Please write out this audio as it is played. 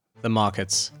The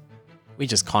markets. We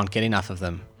just can't get enough of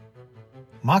them.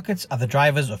 Markets are the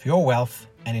drivers of your wealth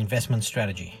and investment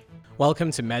strategy.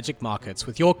 Welcome to Magic Markets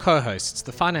with your co-hosts,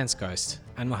 the Finance Ghost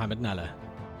and Mohammed Nalla.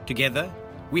 Together,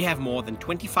 we have more than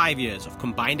 25 years of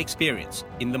combined experience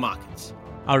in the markets.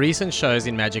 Our recent shows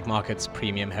in Magic Markets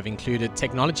Premium have included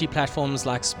technology platforms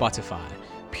like Spotify,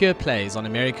 pure plays on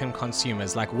American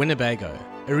consumers like Winnebago,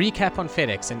 a recap on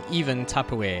FedEx, and even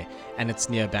Tupperware and its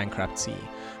near bankruptcy.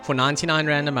 For 99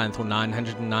 Rand a month or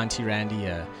 990 Rand a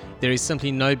year, there is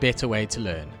simply no better way to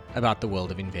learn about the world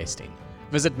of investing.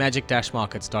 Visit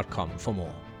magic-markets.com for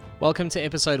more. Welcome to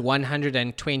episode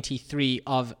 123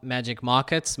 of Magic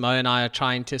Markets. Mo and I are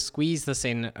trying to squeeze this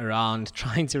in around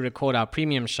trying to record our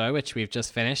premium show, which we've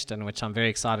just finished and which I'm very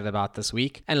excited about this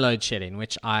week, and load shedding,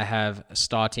 which I have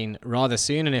starting rather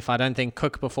soon. And if I don't think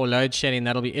cook before load shedding,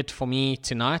 that'll be it for me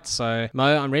tonight. So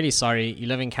Mo, I'm really sorry. You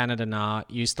live in Canada now.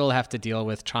 You still have to deal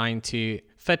with trying to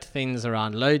fit things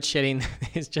around load shedding.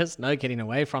 There's just no getting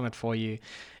away from it for you.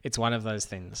 It's one of those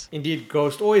things. Indeed,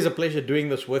 Ghost. Always a pleasure doing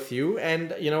this with you.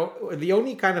 And, you know, the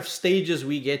only kind of stages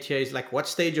we get here is like, what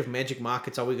stage of Magic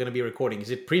Markets are we going to be recording?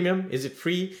 Is it premium? Is it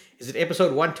free? Is it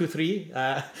episode 1, 2, 3?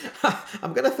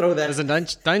 I'm going to throw that. Listen,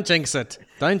 don't jinx it.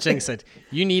 Don't jinx it.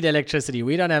 You need electricity.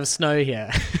 We don't have snow here.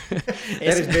 That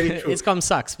is very true. It's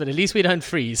sucks, but at least we don't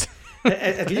freeze.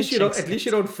 At least you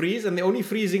don't freeze, and the only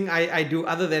freezing I do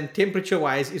other than temperature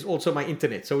wise is also my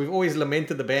internet. So we've always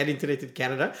lamented the bad internet in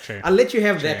Canada. True. I'll let you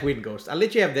have that win, Ghost. I'll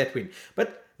let you have that win.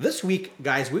 But this week,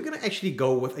 guys, we're going to actually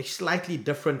go with a slightly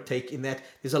different take in that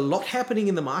there's a lot happening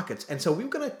in the markets, and so we're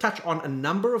going to touch on a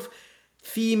number of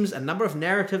themes, a number of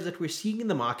narratives that we're seeing in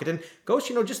the market. And Ghost,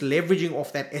 just leveraging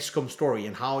off that Eskom story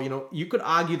and how, you could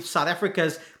argue South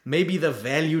Africa's maybe the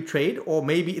value trade, or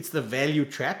maybe it's the value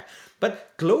trap.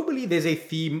 But globally, there's a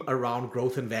theme around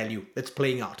growth and value that's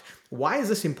playing out. Why is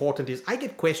this important? Is I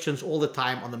get questions all the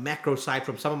time on the macro side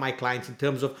from some of my clients in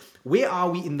terms of where are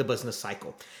we in the business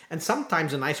cycle? And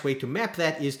sometimes a nice way to map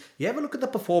that is you have a look at the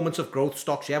performance of growth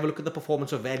stocks, you have a look at the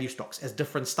performance of value stocks as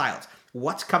different styles.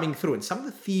 What's coming through? And some of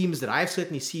the themes that I've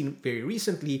certainly seen very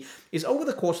recently is over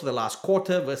the course of the last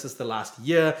quarter versus the last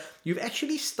year, you've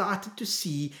actually started to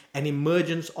see an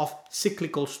emergence of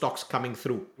cyclical stocks coming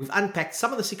through. We've unpacked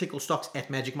some of the cyclical stocks at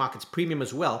Magic Markets Premium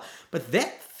as well, but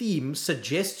that theme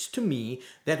suggests to me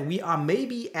that we are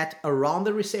maybe at around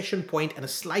the recession point and a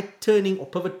slight turning or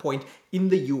pivot point in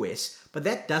the US, but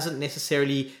that doesn't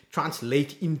necessarily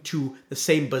translate into the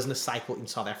same business cycle in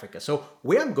South Africa. So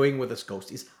where I'm going with this,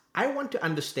 Ghost, is I want to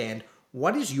understand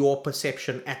what is your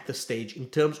perception at this stage in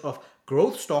terms of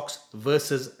growth stocks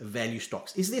versus value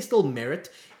stocks. Is there still merit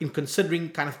in considering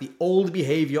kind of the old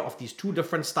behavior of these two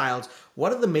different styles?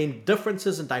 What are the main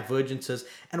differences and divergences?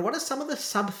 And what are some of the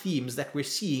sub-themes that we're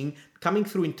seeing coming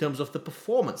through in terms of the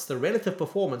performance, the relative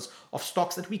performance of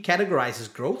stocks that we categorize as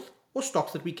growth or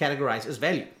stocks that we categorize as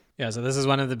value? Yeah, so this is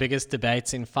one of the biggest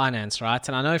debates in finance, right?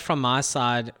 And I know from my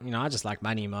side, I just like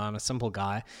money, Mo. I'm a simple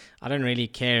guy. I don't really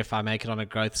care if I make it on a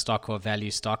growth stock or a value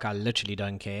stock. I literally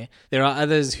don't care. There are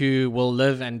others who will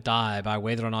live and die by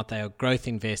whether or not they are growth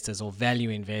investors or value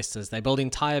investors. They build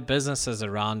entire businesses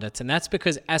around it. And that's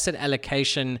because asset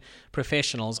allocation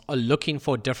professionals are looking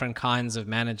for different kinds of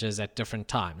managers at different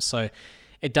times. So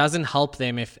it doesn't help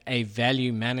them if a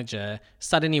value manager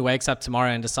suddenly wakes up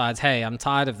tomorrow and decides, hey, I'm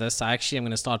tired of this. I actually am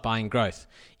going to start buying growth.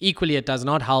 Equally, it does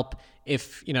not help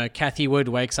if, Cathy Wood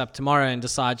wakes up tomorrow and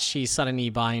decides she's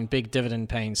suddenly buying big dividend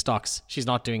paying stocks. She's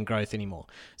not doing growth anymore.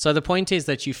 So the point is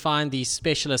that you find these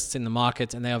specialists in the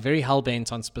market and they are very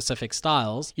hell-bent on specific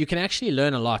styles. You can actually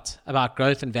learn a lot about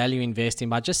growth and value investing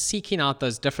by just seeking out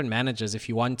those different managers if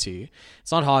you want to.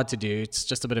 It's not hard to do. It's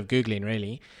just a bit of Googling,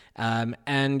 really.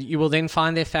 And you will then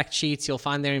find their fact sheets, you'll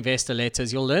find their investor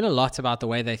letters, you'll learn a lot about the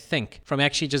way they think from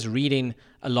actually just reading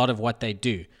a lot of what they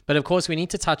do. But of course, we need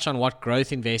to touch on what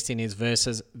growth investing is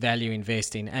versus value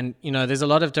investing. And, there's a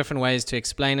lot of different ways to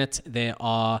explain it. There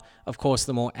are, of course,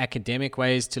 the more academic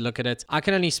ways to look at it. I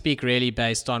can only speak really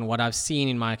based on what I've seen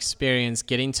in my experience,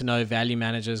 getting to know value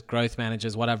managers, growth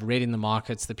managers, what I've read in the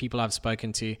markets, the people I've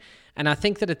spoken to. And I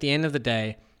think that at the end of the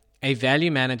day, a value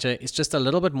manager is just a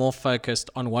little bit more focused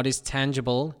on what is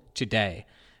tangible today.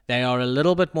 They are a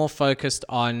little bit more focused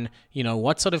on,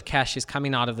 what sort of cash is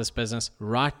coming out of this business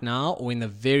right now or in the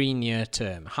very near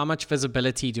term. How much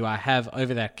visibility do I have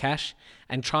over that cash,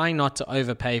 and trying not to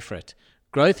overpay for it.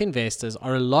 Growth investors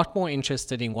are a lot more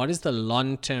interested in what is the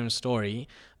long-term story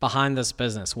behind this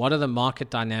business. What are the market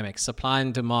dynamics, supply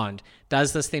and demand?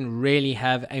 Does this thing really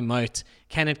have a moat?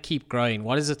 Can it keep growing?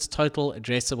 What is its total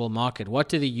addressable market? What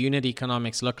do the unit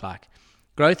economics look like?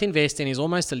 Growth investing is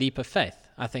almost a leap of faith,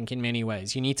 I think, in many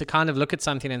ways. You need to kind of look at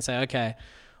something and say, okay,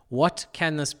 what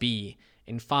can this be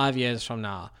in 5 years from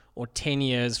now or 10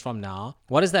 years from now?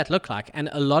 What does that look like? And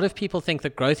a lot of people think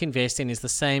that growth investing is the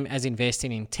same as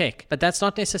investing in tech, but that's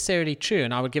not necessarily true.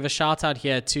 And I would give a shout out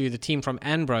here to the team from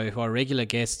Anbro, who are regular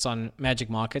guests on Magic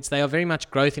Markets. They are very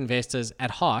much growth investors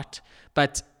at heart,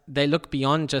 but they look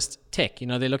beyond just tech.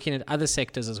 They're looking at other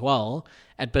sectors as well,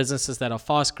 at businesses that are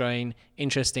fast growing,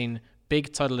 interesting,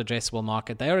 big total addressable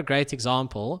market. They are a great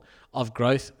example of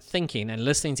growth thinking, and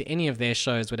listening to any of their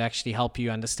shows would actually help you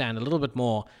understand a little bit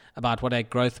more about what a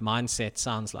growth mindset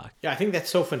sounds like. Yeah, I think that's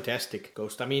so fantastic,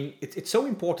 Ghost. I mean, it's so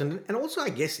important, and also I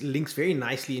guess links very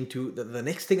nicely into the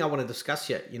next thing I want to discuss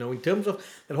here, in terms of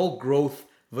that whole growth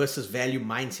versus value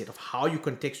mindset of how you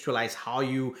contextualize, how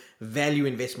you value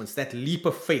investments, that leap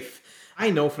of faith. I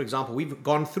know, for example, we've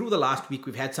gone through the last week,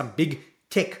 we've had some big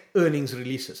tech earnings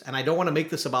releases. And I don't want to make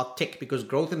this about tech, because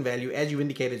growth and value, as you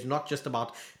indicated, is not just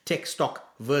about tech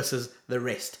stock versus the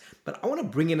rest. But I want to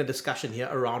bring in a discussion here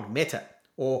around Meta,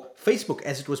 or Facebook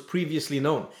as it was previously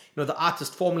known. The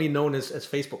artist formerly known as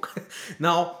Facebook.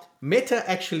 Now, Meta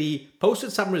actually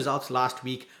posted some results last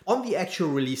week. On the actual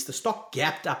release, the stock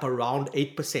gapped up around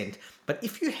 8%. But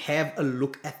if you have a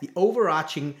look at the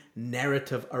overarching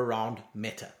narrative around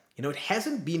Meta, it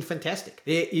hasn't been fantastic.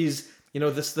 There is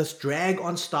this drag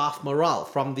on staff morale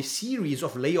from the series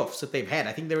of layoffs that they've had.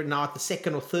 I think they're now at the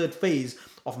second or third phase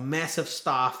of massive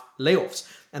staff layoffs.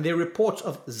 And there are reports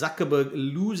of Zuckerberg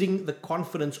losing the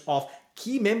confidence of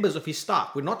key members of his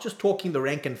staff. We're not just talking the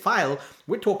rank and file,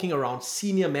 we're talking around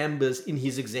senior members in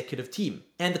his executive team.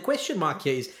 And the question mark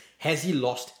here is, has he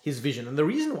lost his vision? And the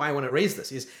reason why I want to raise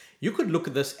this is, you could look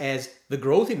at this as the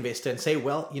growth investor and say,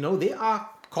 well, there are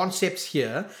concepts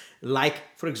here like,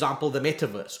 for example, the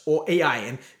metaverse or AI.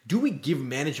 And do we give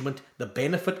management the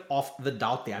benefit of the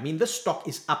doubt there? I mean, this stock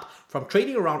is up from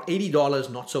trading around $80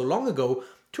 not so long ago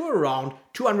to around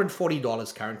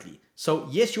 $240 currently. So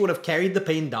yes, you would have carried the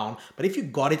pain down, but if you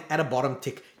got it at a bottom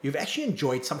tick, you've actually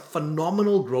enjoyed some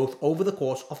phenomenal growth over the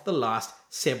course of the last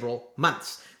several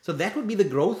months. So that would be the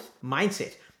growth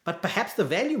mindset. But perhaps the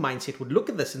value mindset would look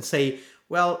at this and say,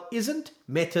 well, isn't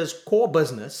Meta's core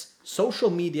business, social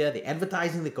media, the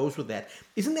advertising that goes with that,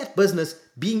 isn't that business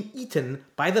being eaten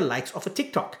by the likes of a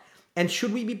TikTok? And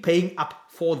should we be paying up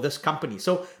for this company?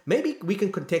 So maybe we can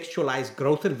contextualize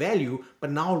growth and value,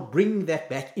 but now bring that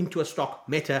back into a stock,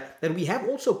 Meta, that we have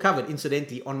also covered,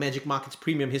 incidentally, on Magic Markets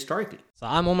Premium historically. So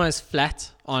I'm almost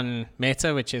flat on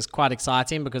Meta, which is quite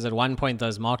exciting, because at one point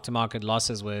those mark-to-market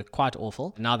losses were quite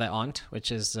awful. Now they aren't,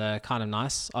 which is kind of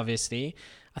nice, obviously.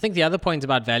 I think the other point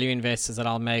about value investors that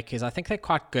I'll make is I think they're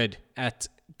quite good at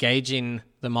gauging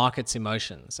the market's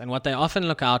emotions. And what they often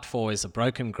look out for is a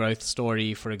broken growth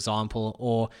story, for example,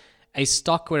 or a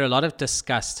stock where a lot of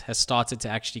disgust has started to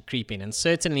actually creep in. And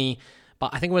certainly,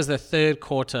 but I think it was the third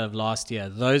quarter of last year,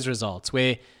 those results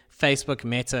where Facebook,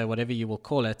 Meta, whatever you will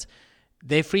call it,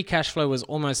 their free cash flow was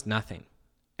almost nothing.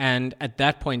 And at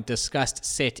that point, disgust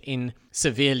set in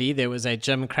severely. There was a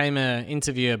Jim Cramer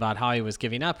interview about how he was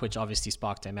giving up, which obviously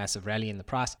sparked a massive rally in the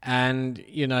price. And,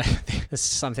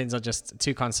 some things are just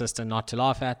too consistent not to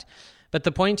laugh at. But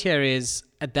the point here is,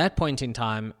 at that point in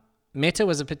time, Meta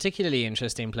was a particularly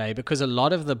interesting play because a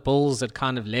lot of the bulls had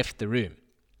kind of left the room.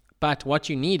 But what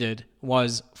you needed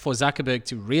was for Zuckerberg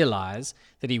to realize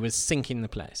that he was sinking the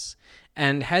place.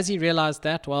 And has he realized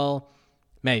that? Well,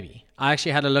 maybe. I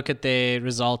actually had a look at their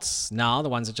results now, the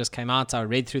ones that just came out. I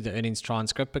read through the earnings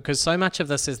transcript because so much of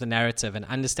this is the narrative and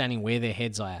understanding where their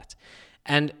heads are at.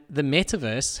 And the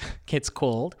metaverse gets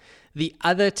called the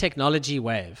other technology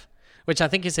wave, which I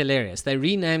think is hilarious. They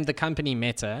renamed the company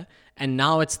Meta, and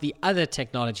now it's the other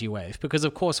technology wave because,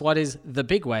 of course, what is the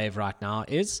big wave right now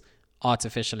is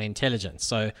artificial intelligence.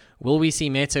 So will we see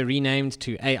Meta renamed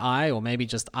to AI or maybe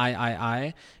just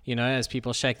III, as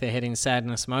people shake their head in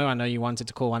sadness? Mo, I know you wanted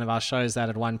to call one of our shows that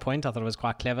at one point. I thought it was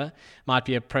quite clever. Might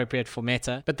be appropriate for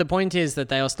Meta. But the point is that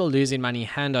they are still losing money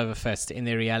hand over fist in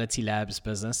their Reality Labs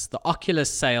business. The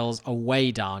Oculus sales are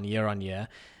way down year on year.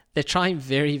 They're trying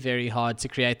very, very hard to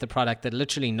create the product that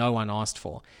literally no one asked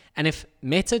for. And if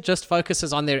Meta just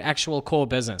focuses on their actual core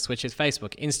business, which is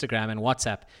Facebook, Instagram, and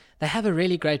WhatsApp, they have a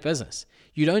really great business.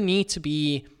 You don't need to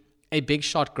be a big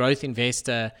shot growth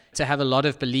investor to have a lot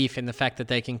of belief in the fact that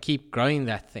they can keep growing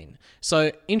that thing.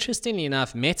 So interestingly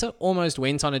enough, Meta almost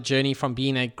went on a journey from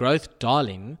being a growth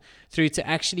darling through to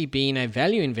actually being a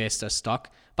value investor stock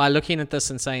by looking at this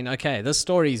and saying, okay, this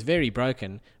story is very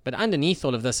broken, but underneath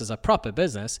all of this is a proper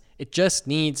business. It just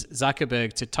needs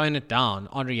Zuckerberg to tone it down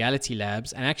on Reality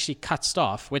Labs and actually cut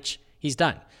staff, which he's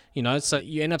done. So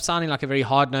you end up sounding like a very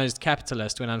hard-nosed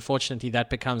capitalist when unfortunately that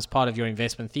becomes part of your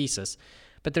investment thesis.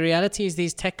 But the reality is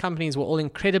these tech companies were all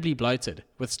incredibly bloated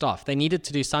with staff. They needed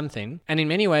to do something. And in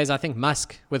many ways, I think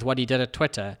Musk, with what he did at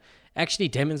Twitter, actually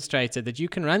demonstrated that you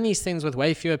can run these things with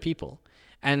way fewer people.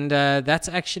 And that's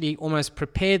actually almost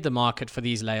prepared the market for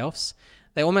these layoffs.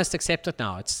 They almost accept it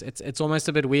now. It's almost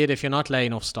a bit weird if you're not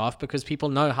laying off staff because people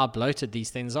know how bloated these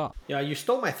things are. Yeah, you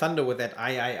stole my thunder with that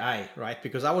III, right?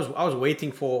 Because I was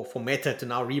waiting for Meta to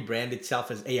now rebrand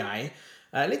itself as AI.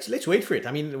 Let's wait for it.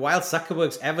 I mean, while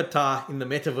Zuckerberg's avatar in the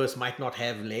metaverse might not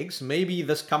have legs, maybe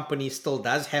this company still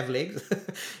does have legs.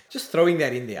 Just throwing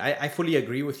that in there. I fully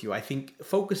agree with you. I think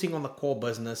focusing on the core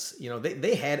business,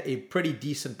 they had a pretty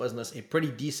decent business, a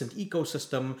pretty decent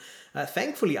ecosystem.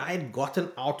 Thankfully, I had gotten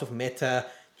out of Meta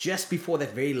just before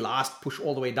that very last push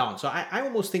all the way down. So I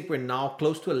almost think we're now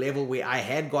close to a level where I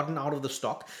had gotten out of the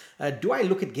stock. Do I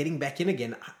look at getting back in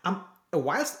again?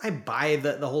 Whilst I buy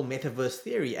the whole metaverse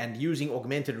theory and using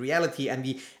augmented reality and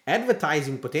the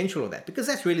advertising potential of that, because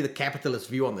that's really the capitalist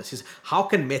view on this, is how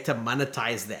can Meta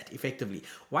monetize that effectively?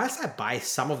 Whilst I buy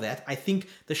some of that, I think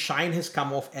the shine has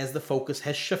come off as the focus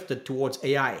has shifted towards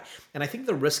AI. And I think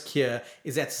the risk here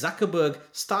is that Zuckerberg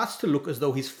starts to look as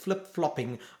though he's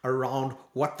flip-flopping around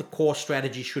what the core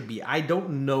strategy should be. I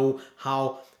don't know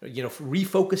how,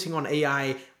 refocusing on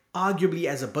AI, arguably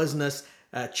as a business,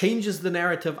 changes the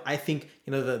narrative. I think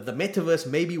the metaverse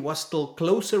maybe was still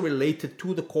closer related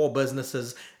to the core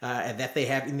businesses that they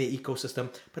have in their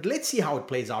ecosystem. But let's see how it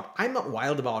plays out. I'm not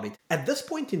wild about it. At this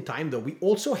point in time, though, we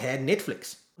also had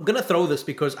Netflix. I'm going to throw this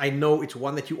because I know it's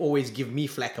one that you always give me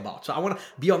flack about. So I want to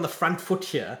be on the front foot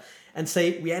here and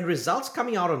say we had results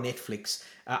coming out on Netflix.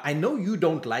 I know you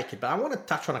don't like it, but I want to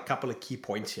touch on a couple of key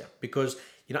points here because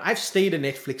I've stayed a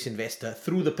Netflix investor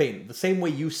through the pain. The same way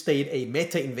you stayed a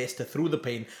Meta investor through the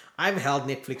pain, I've held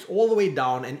Netflix all the way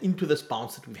down and into this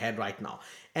bounce that we've had right now.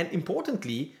 And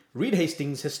importantly, Reed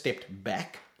Hastings has stepped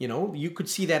back. You could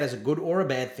see that as a good or a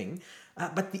bad thing.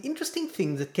 But the interesting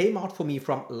thing that came out for me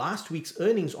from last week's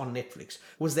earnings on Netflix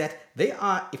was that they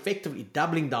are effectively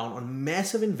doubling down on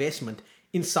massive investment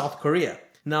in South Korea.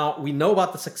 Now, we know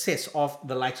about the success of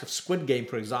the likes of Squid Game,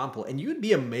 for example, and you'd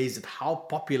be amazed at how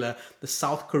popular the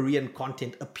South Korean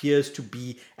content appears to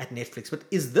be at Netflix. But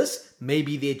is this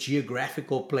maybe their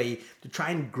geographical play to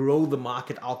try and grow the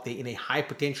market out there in a high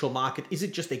potential market? Is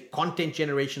it just a content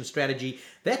generation strategy?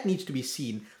 That needs to be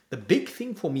seen. The big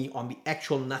thing for me on the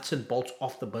actual nuts and bolts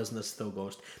of the business, though,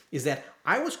 Ghost, is that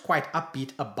I was quite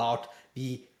upbeat about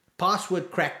the password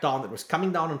crackdown that was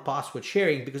coming down on password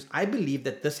sharing because I believe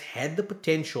that this had the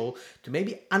potential to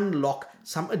maybe unlock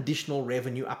some additional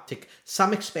revenue uptick,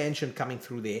 some expansion coming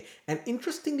through there. And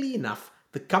interestingly enough,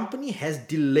 the company has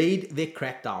delayed their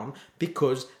crackdown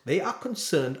because they are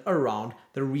concerned around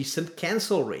the recent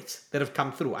cancel rates that have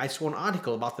come through. I saw an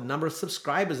article about the number of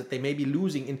subscribers that they may be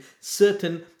losing in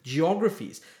certain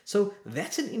geographies. So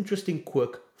that's an interesting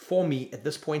quirk for me at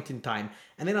this point in time.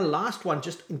 And then a last one,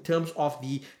 just in terms of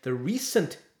the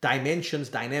recent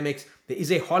dynamics, there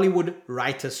is a Hollywood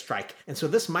writers' strike. And so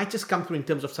this might just come through in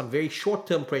terms of some very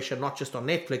short-term pressure, not just on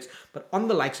Netflix, but on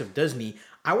the likes of Disney.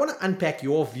 I want to unpack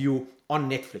your view on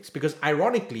Netflix because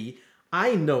ironically,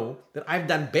 I know that I've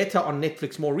done better on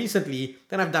Netflix more recently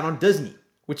than I've done on Disney,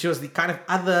 which was the kind of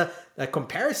other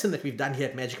comparison that we've done here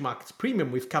at Magic Markets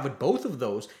Premium. We've covered both of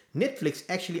those. Netflix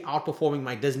actually outperforming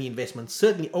my Disney investments,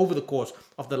 certainly over the course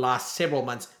of the last several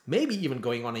months, maybe even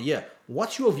going on a year.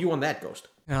 What's your view on that, Ghost?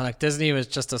 Disney was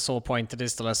just a sore point. It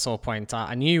is still a sore point.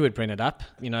 I knew you would bring it up.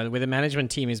 Where the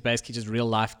management team is basically just real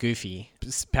life goofy.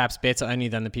 Perhaps better only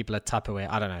than the people at Tupperware.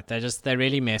 I don't know. They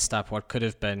really messed up what could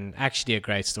have been actually a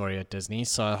great story at Disney.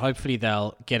 So hopefully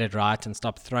they'll get it right and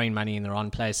stop throwing money in the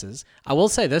wrong places. I will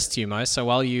say this to you, Mo. So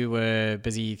while you were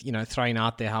busy, throwing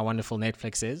out there how wonderful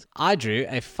Netflix is, I drew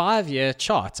a 5-year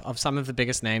chart of some of the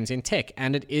biggest names in tech,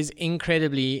 and it is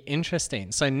incredibly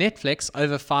interesting. So Netflix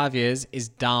over 5 years is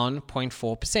down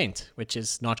 0.4%, which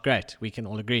is not great. We can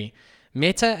all agree.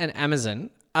 Meta and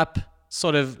Amazon up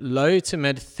sort of low to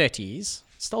mid 30s.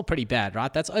 Still pretty bad,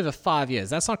 right? That's over 5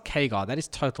 years. That's not CAGR. That is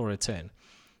total return.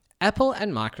 Apple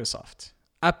and Microsoft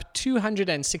up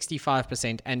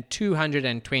 265% and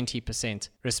 220%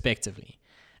 respectively.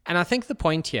 And I think the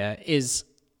point here is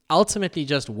ultimately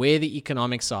just where the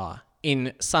economics are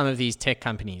in some of these tech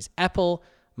companies. Apple,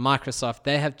 Microsoft,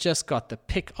 they have just got the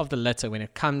pick of the litter when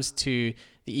it comes to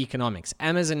the economics.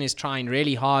 Amazon is trying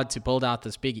really hard to build out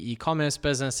this big e-commerce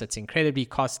business. It's incredibly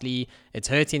costly. It's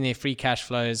hurting their free cash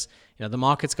flows. The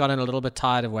market's gotten a little bit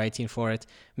tired of waiting for it.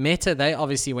 Meta, they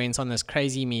obviously went on this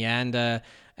crazy meander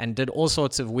and did all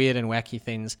sorts of weird and wacky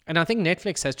things. And I think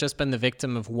Netflix has just been the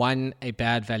victim of a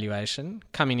bad valuation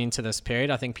coming into this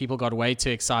period. I think people got way too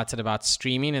excited about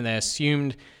streaming and they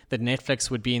assumed that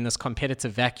Netflix would be in this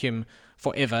competitive vacuum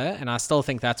forever. And I still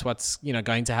think that's what's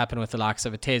going to happen with the likes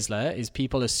of a Tesla, is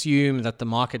people assume that the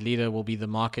market leader will be the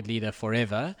market leader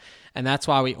forever. And that's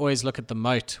why we always look at the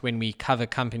moat when we cover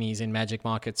companies in Magic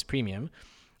Markets Premium.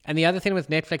 And the other thing with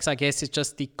Netflix, I guess, is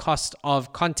just the cost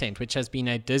of content, which has been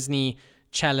a Disney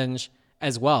challenge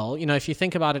as well. If you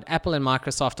think about it, Apple and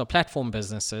Microsoft are platform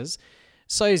businesses.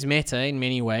 So is Meta in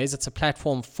many ways. It's a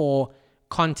platform for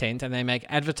content and they make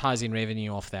advertising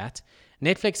revenue off that.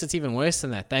 Netflix, it's even worse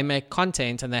than that. They make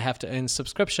content and they have to earn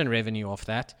subscription revenue off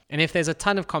that. And if there's a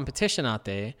ton of competition out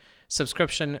there,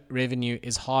 subscription revenue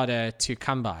is harder to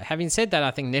come by. Having said that, I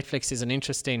think Netflix is an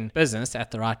interesting business at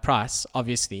the right price,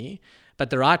 obviously. But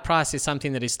the right price is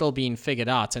something that is still being figured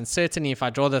out. And certainly if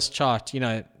I draw this chart,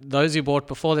 those who bought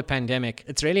before the pandemic,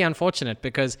 it's really unfortunate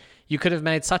because you could have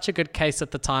made such a good case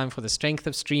at the time for the strength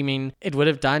of streaming. It would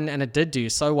have done, and it did do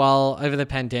so well over the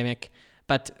pandemic.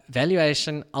 But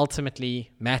valuation ultimately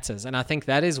matters. And I think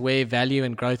that is where value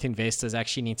and growth investors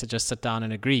actually need to just sit down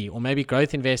and agree. Or maybe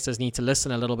growth investors need to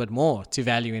listen a little bit more to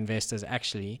value investors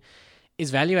actually.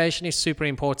 Valuation is super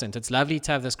important. It's lovely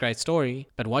to have this great story,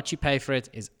 but what you pay for it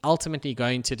is ultimately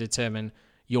going to determine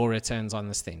your returns on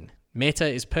this thing. Meta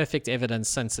is perfect evidence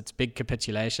since its big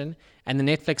capitulation, and the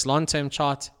Netflix long-term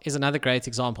chart is another great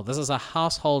example. This is a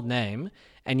household name,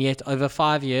 and yet over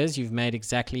 5 years, you've made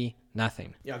exactly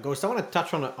nothing. Yeah, Ghost, I want to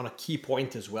touch on a key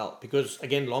point as well, because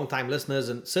again, long-time listeners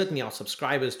and certainly our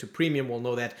subscribers to Premium will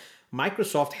know that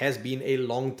Microsoft has been a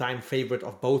long-time favorite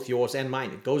of both yours and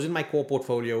mine. It goes in my core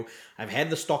portfolio. I've had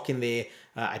the stock in there.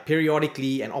 I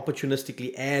periodically and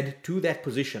opportunistically add to that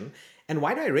position. And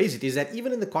why do I raise it is that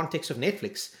even in the context of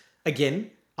Netflix,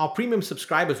 again, our premium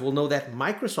subscribers will know that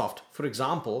Microsoft, for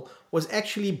example, was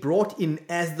actually brought in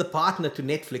as the partner to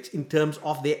Netflix in terms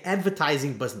of their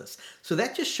advertising business. So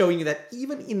that's just showing you that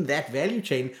even in that value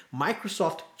chain,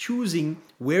 Microsoft choosing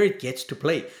where it gets to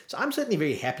play. So I'm certainly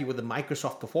very happy with the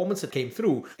Microsoft performance that came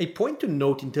through. A point to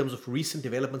note in terms of recent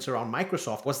developments around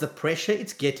Microsoft was the pressure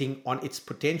it's getting on its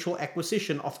potential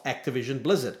acquisition of Activision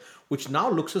Blizzard, which now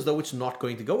looks as though it's not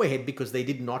going to go ahead because they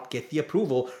did not get the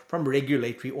approval from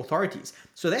regulatory authorities.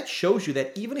 So that shows you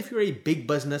that even if you're a big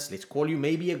business, let's call you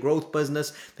maybe a growth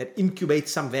business that incubates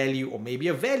some value, or maybe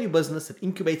a value business that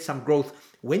incubates some growth,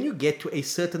 when you get to a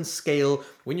certain scale,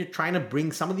 when you're trying to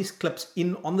bring some of these clips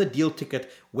in on the deal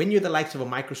ticket, when you're the likes of a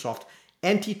Microsoft,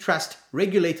 antitrust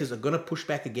regulators are going to push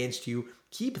back against you.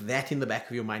 Keep that in the back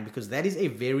of your mind because that is a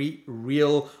very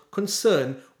real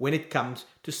concern when it comes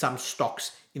to some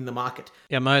stocks in the market.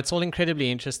 Yeah, Mo, it's all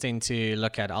incredibly interesting to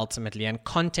look at ultimately, and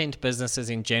content businesses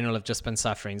in general have just been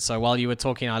suffering. So while you were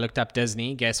talking, I looked up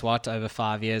Disney. Guess what? Over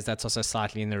 5 years, that's also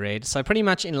slightly in the red. So pretty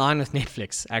much in line with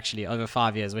Netflix, actually, over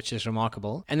 5 years, which is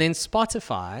remarkable. And then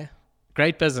Spotify,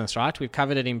 great business, right? We've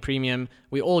covered it in Premium.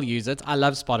 We all use it. I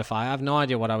love Spotify. I have no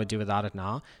idea what I would do without it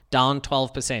now. Down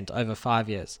 12% over 5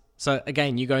 years. So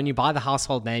again, you go and you buy the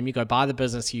household name, you go buy the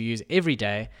business you use every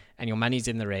day, and your money's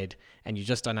in the red, and you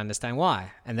just don't understand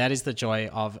why. And that is the joy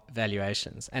of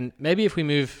valuations. And maybe if we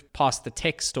move past the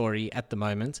tech story at the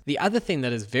moment, the other thing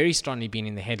that has very strongly been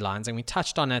in the headlines, and we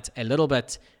touched on it a little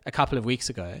bit a couple of weeks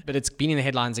ago, but it's been in the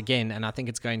headlines again, and I think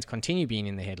it's going to continue being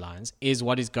in the headlines, is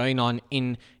what is going on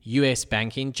in US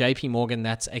banking. JP Morgan,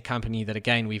 that's a company that,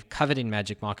 again, we've covered in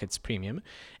Magic Markets Premium.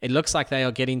 It looks like they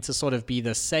are getting to sort of be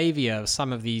the savior of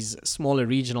some of these smaller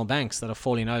regional banks that are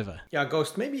falling over. Yeah,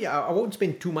 Ghost, maybe I won't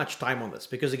spend too much time on this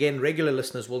because, again, regular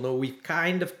listeners will know we've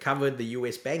kind of covered the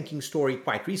US banking story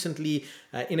quite recently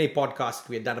in a podcast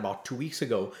we had done about 2 weeks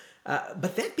ago.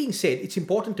 But that being said, it's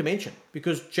important to mention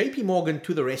because JP Morgan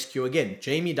to the rescue again.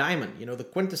 Jamie Dimon, the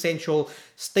quintessential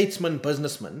statesman,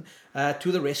 businessman,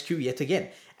 to the rescue yet again.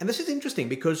 And this is interesting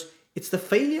because it's the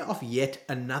failure of yet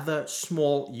another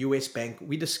small US bank.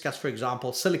 We discussed, for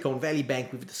example, Silicon Valley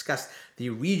Bank. We've discussed the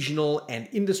regional and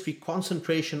industry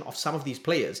concentration of some of these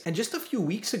players. And just a few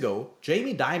weeks ago,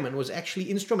 Jamie Dimon was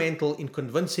actually instrumental in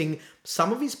convincing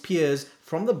some of his peers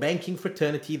from the banking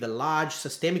fraternity, the large,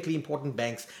 systemically important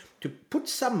banks, to put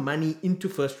some money into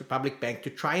First Republic Bank to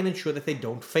try and ensure that they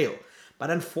don't fail. But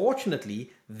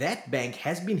unfortunately, that bank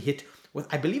has been hit with,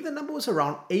 I believe the number was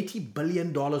around $80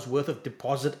 billion worth of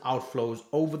deposit outflows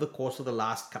over the course of the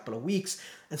last couple of weeks.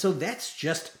 And so that's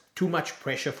just too much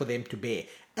pressure for them to bear.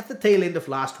 At the tail end of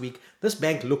last week, this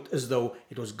bank looked as though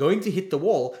it was going to hit the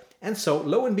wall, and so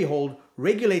lo and behold,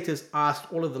 regulators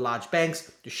asked all of the large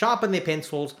banks to sharpen their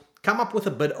pencils, come up with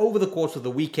a bid over the course of the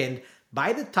weekend.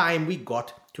 By the time we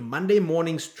got to Monday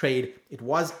morning's trade, it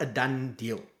was a done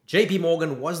deal. JP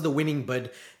Morgan was the winning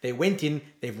bid. They went in,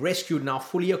 they've rescued, now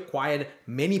fully acquired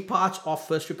many parts of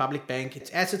First Republic Bank. Its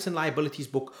assets and liabilities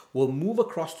book will move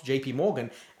across to JP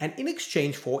Morgan, and in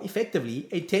exchange for effectively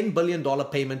a $10 billion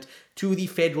payment to the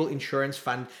Federal Insurance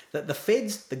Fund, that the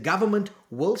feds, the government,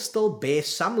 will still bear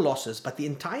some losses, but the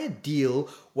entire deal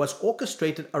was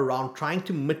orchestrated around trying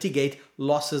to mitigate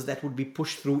losses that would be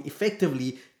pushed through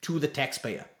effectively to the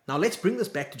taxpayer. Now let's bring this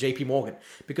back to JP Morgan,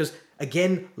 because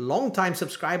again, long-time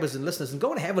subscribers and listeners, and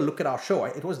go and have a look at our show.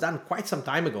 It was done quite some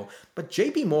time ago, but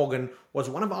JP Morgan was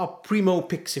one of our primo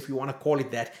picks, if you want to call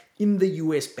it that, in the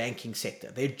US banking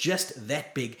sector. They're just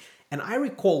that big. And I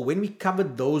recall when we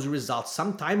covered those results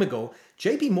some time ago,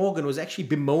 JP Morgan was actually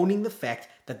bemoaning the fact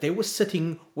that they were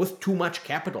sitting with too much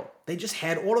capital. They just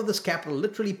had all of this capital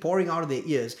literally pouring out of their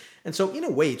ears. And so in a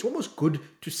way, it's almost good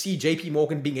to see JP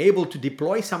Morgan being able to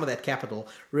deploy some of that capital.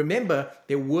 Remember,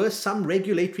 there were some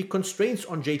regulatory constraints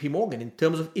on JP Morgan in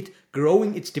terms of it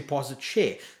growing its deposit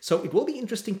share. So it will be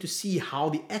interesting to see how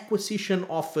the acquisition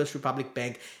of First Republic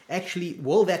Bank actually,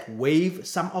 will that waive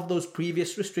some of those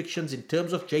previous restrictions in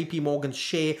terms of JP Morgan's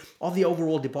share of the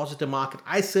overall depositor market?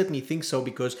 I certainly think so,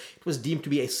 because it was deemed to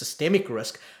be a systemic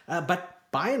risk. But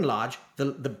by and large,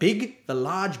 the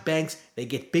large banks, they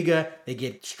get bigger, they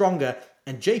get stronger,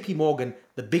 and JP Morgan,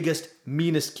 the biggest,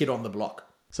 meanest kid on the block.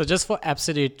 So just for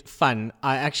absolute fun,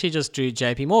 I actually just drew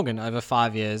JP Morgan over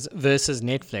 5 years versus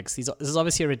Netflix. This is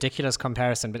obviously a ridiculous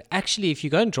comparison, but actually if you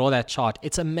go and draw that chart,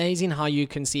 it's amazing how you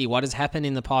can see what has happened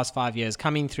in the past 5 years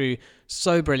coming through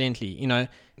so brilliantly. You know,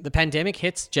 the pandemic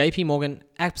hits, JP Morgan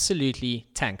absolutely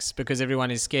tanks because everyone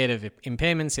is scared of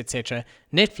impairments, etc.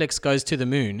 Netflix goes to the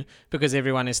moon because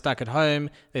everyone is stuck at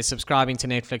home, they're subscribing to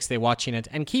Netflix, they're watching it,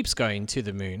 and keeps going to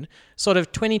the moon. Sort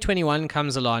of 2021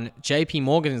 comes along, JP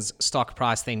Morgan's stock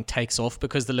price then takes off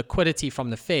because the liquidity from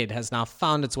the Fed has now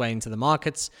found its way into the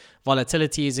markets.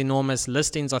 Volatility is enormous,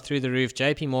 listings are through the roof,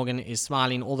 JP Morgan is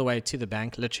smiling all the way to the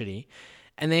bank, literally.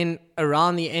 And then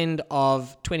around the end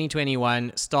of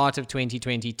 2021, start of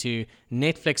 2022,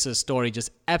 Netflix's story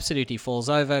just absolutely falls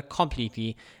over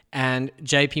completely. And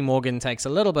JP Morgan takes a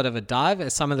little bit of a dive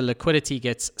as some of the liquidity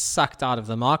gets sucked out of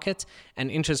the market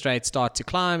and interest rates start to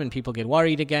climb and people get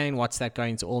worried again. What's that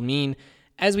going to all mean?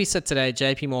 As we sit today,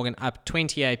 JP Morgan up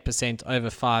 28% over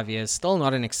 5 years. Still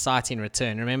not an exciting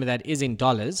return. Remember, that is in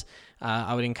dollars.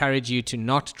 I would encourage you to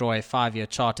not draw a 5-year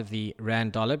chart of the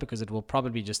rand dollar because it will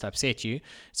probably just upset you.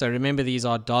 So remember, these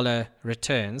are dollar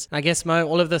returns. I guess, Mo,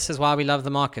 all of this is why we love the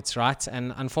markets, right?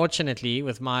 And unfortunately,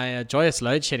 with my joyous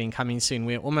load shedding coming soon,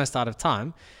 we're almost out of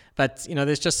time. But, you know,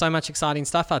 there's just so much exciting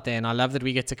stuff out there. And I love that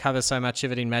we get to cover so much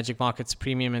of it in Magic Markets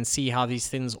Premium and see how these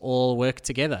things all work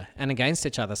together and against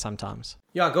each other sometimes.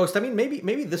 Yeah, Ghost, I mean,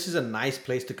 maybe this is a nice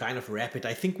place to kind of wrap it.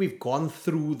 I think we've gone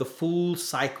through the full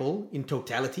cycle in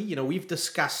totality. You know, we've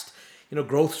discussed,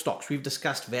 growth stocks. We've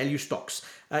discussed value stocks.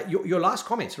 Your last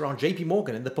comments around JP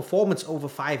Morgan and the performance over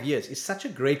 5 years is such a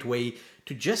great way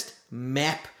to just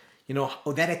map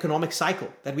that economic cycle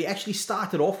that we actually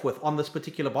started off with on this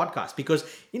particular podcast. Because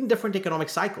in different economic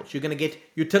cycles, you're going to get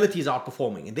utilities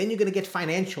outperforming, and then you're going to get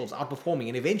financials outperforming,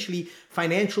 and eventually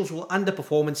financials will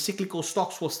underperform and cyclical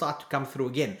stocks will start to come through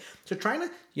again. So trying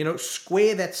to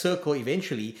square that circle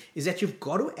eventually is that you've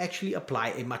got to actually apply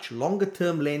a much longer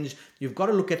term lens. You've got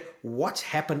to look at what's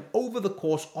happened over the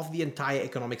course of the entire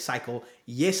economic cycle.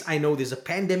 Yes, I know there's a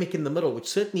pandemic in the middle, which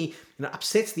certainly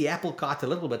upsets the apple cart a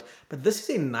little bit, but this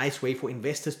is a nice way for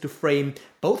investors to frame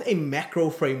both a macro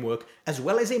framework as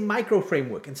well as a micro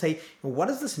framework and say, what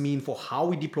does this mean for how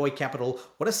we deploy capital?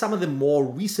 What are some of the more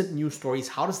recent news stories?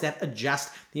 How does that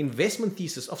adjust the investment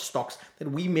thesis of stocks that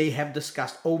we may have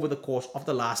discussed over the course of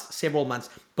the last several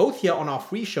months, both here on our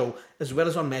free show as well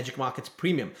as on Magic Markets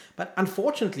Premium? But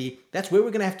unfortunately, that's where we're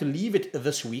going to have to leave it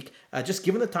this week, just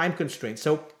given the time constraints.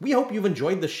 So we hope you've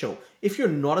enjoyed the show. If you're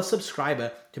not a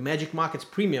subscriber to Magic Markets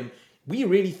Premium, we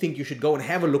really think you should go and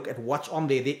have a look at what's on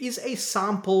there. There is a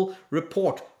sample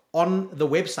report on the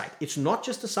website. It's not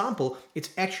just a sample,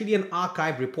 it's actually an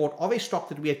archived report of a stock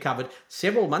that we had covered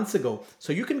several months ago.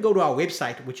 So you can go to our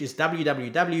website, which is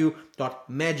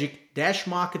www.magic-markets.com,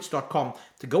 magic-markets.com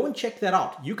to go and check that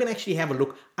out. You can actually have a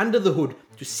look under the hood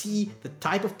to see the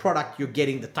type of product you're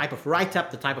getting, the type of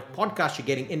write-up, the type of podcast you're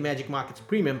getting in Magic Markets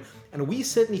Premium. And we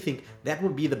certainly think that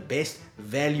would be the best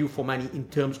value for money in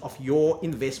terms of your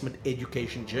investment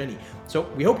education journey. So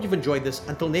we hope you've enjoyed this.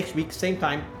 Until next week, same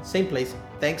time, same place.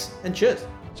 Thanks and cheers.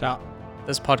 Ciao.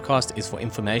 This podcast is for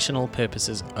informational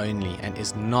purposes only and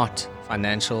is not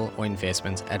financial or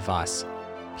investment advice.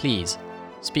 Please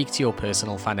speak to your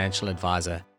personal financial advisor